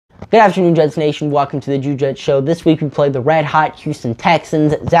Good afternoon, Jets Nation. Welcome to the Jew Jets Show. This week we played the red-hot Houston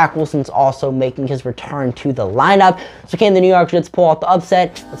Texans. Zach Wilson's also making his return to the lineup. So can the New York Jets pull out the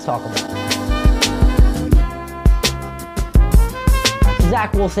upset? Let's talk about it.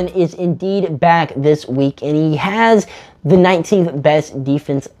 Zach Wilson is indeed back this week, and he has the 19th best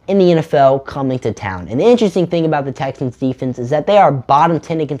defense in the NFL coming to town. And the interesting thing about the Texans defense is that they are bottom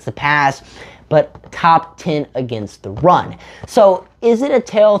 10 against the pass, but top 10 against the run. So is it a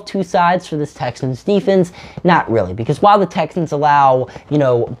tale of two sides for this Texans defense? Not really, because while the Texans allow,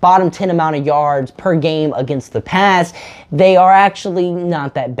 bottom 10 amount of yards per game against the pass, they are actually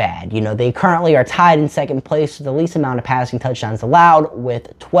not that bad. They currently are tied in second place with the least amount of passing touchdowns allowed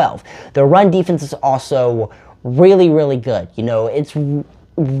with 12. Their run defense is also really, really good. It's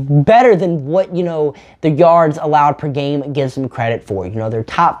better than what, the yards allowed per game gives them credit for. They're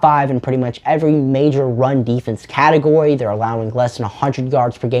top 5 in pretty much every major run defense category. They're allowing less than 100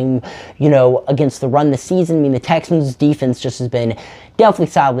 yards per game, against the run this season. I mean, the Texans defense just has been definitely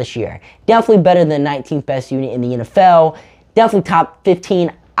solid this year. Definitely better than the 19th best unit in the NFL. Definitely top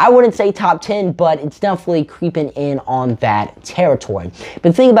 15. I wouldn't say top 10, but it's definitely creeping in on that territory. But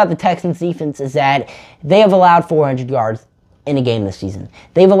the thing about the Texans defense is that they have allowed 400 yards in a game this season.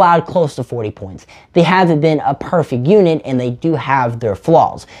 They've allowed close to 40 points. They haven't been a perfect unit, and they do have their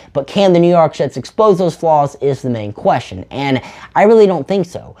flaws. But can the New York Jets expose those flaws is the main question, and I really don't think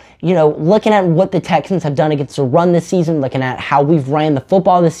so. Looking at what the Texans have done against the run this season, looking at how we've ran the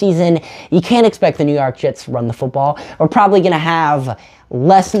football this season, you can't expect the New York Jets to run the football. We're probably going to have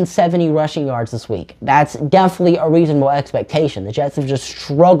less than 70 rushing yards this week. That's definitely a reasonable expectation. The Jets have just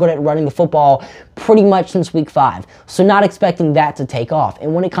struggled at running the football pretty much since week 5. So not expecting that to take off.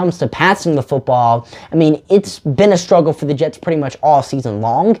 And when it comes to passing the football, I mean, it's been a struggle for the Jets pretty much all season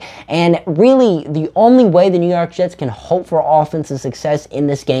long. And really, the only way the New York Jets can hope for offensive success in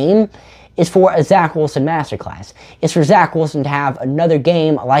this game is for a Zach Wilson masterclass. It's for Zach Wilson to have another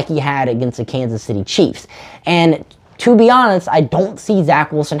game like he had against the Kansas City Chiefs. And to be honest, I don't see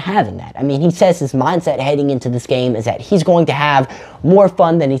Zach Wilson having that. I mean, he says his mindset heading into this game is that he's going to have more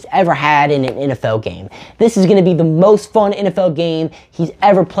fun than he's ever had in an NFL game. This is going to be the most fun NFL game he's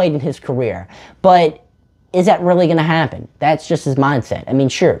ever played in his career. But is that really going to happen? That's just his mindset. I mean,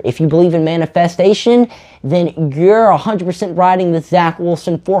 sure, if you believe in manifestation, then you're 100% riding the Zach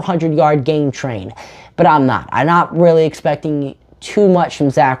Wilson 400-yard game train. But I'm not. I'm not really expecting too much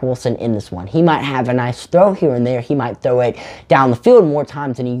from Zach Wilson in this one. He might have a nice throw here and there. He might throw it down the field more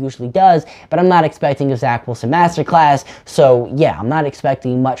times than he usually does, but I'm not expecting a Zach Wilson masterclass. So yeah, I'm not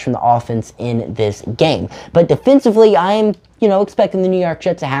expecting much from the offense in this game. But defensively, I am expecting the New York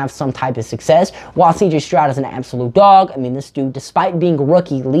Jets to have some type of success. While CJ Stroud is an absolute dog, I mean, this dude, despite being a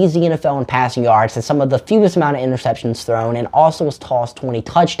rookie, leads the NFL in passing yards, has some of the fewest amount of interceptions thrown, and also has tossed 20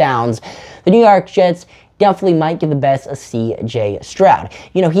 touchdowns. The New York Jets definitely might give the best of C.J. Stroud.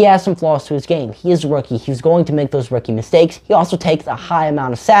 He has some flaws to his game. He is a rookie. He's going to make those rookie mistakes. He also takes a high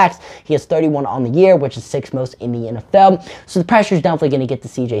amount of sacks. He has 31 on the year, which is 6th most in the NFL. So the pressure is definitely going to get to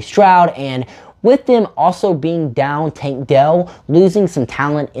C.J. Stroud, and with them also being down Tank Dell, losing some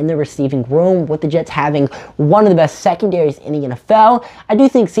talent in the receiving room, with the Jets having one of the best secondaries in the NFL, I do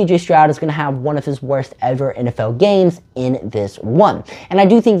think C.J. Stroud is going to have one of his worst ever NFL games in this one. And I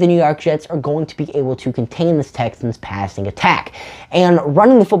do think the New York Jets are going to be able to contain this Texans passing attack. And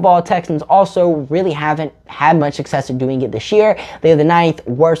running the football, Texans also really haven't had much success at doing it this year. They are the 9th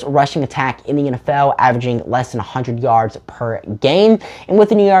worst rushing attack in the NFL, averaging less than 100 yards per game. And with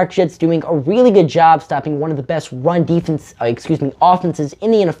the New York Jets doing a really good job stopping one of the best run offenses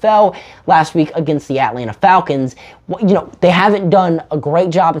in the NFL last week against the Atlanta Falcons. They haven't done a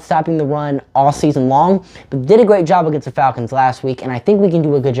great job at stopping the run all season long, but did a great job against the Falcons last week, and I think we can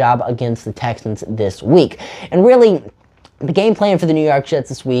do a good job against the Texans this week. And really, the game plan for the New York Jets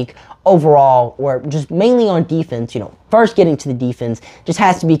this week overall, or just mainly on defense, first getting to the defense, just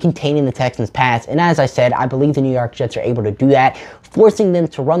has to be containing the Texans' pass. And as I said, I believe the New York Jets are able to do that. Forcing them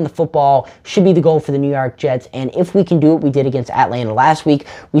to run the football should be the goal for the New York Jets. And if we can do what we did against Atlanta last week,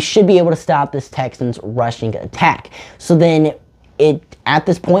 we should be able to stop this Texans rushing attack. So then at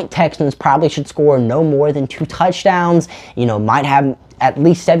this point, Texans probably should score no more than 2 touchdowns, might have at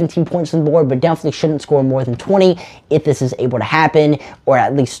least 17 points on the board, but definitely shouldn't score more than 20 if this is able to happen, or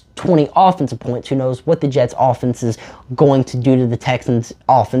at least 20 offensive points. Who knows what the Jets offense is going to do to the Texans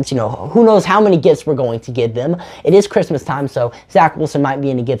offense. Who knows how many gifts we're going to give them. It is Christmas time, so Zach Wilson might be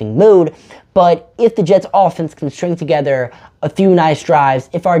in a giving mood. But if the Jets offense can string together a few nice drives,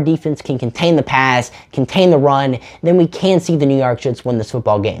 if our defense can contain the pass, contain the run, then we can see the New York Jets win this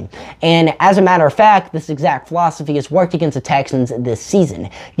football game. And as a matter of fact, this exact philosophy has worked against the Texans this season.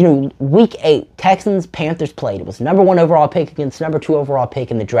 You know, week 8, Texans-Panthers played. It was number 1 overall pick against number 2 overall pick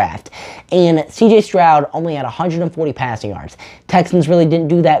in the draft. And CJ Stroud only had 140 passing yards. Texans really didn't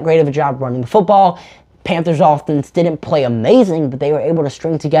do that great of a job running the football. Panthers offense didn't play amazing, but they were able to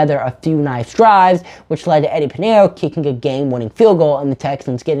string together a few nice drives, which led to Eddie Pinheiro kicking a game-winning field goal and the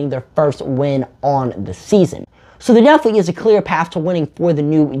Texans getting their first win on the season. So there definitely is a clear path to winning for the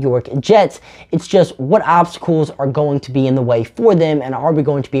New York Jets. It's just what obstacles are going to be in the way for them, and are we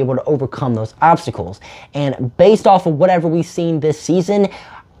going to be able to overcome those obstacles? And based off of whatever we've seen this season,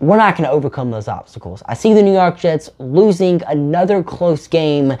 we're not going to overcome those obstacles. I see the New York Jets losing another close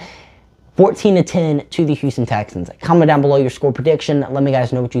game, 14-10 to the Houston Texans. Comment down below your score prediction. Let me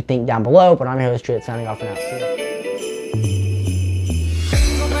guys know what you think down below. But I'm your host, Jet, signing off for now. See you.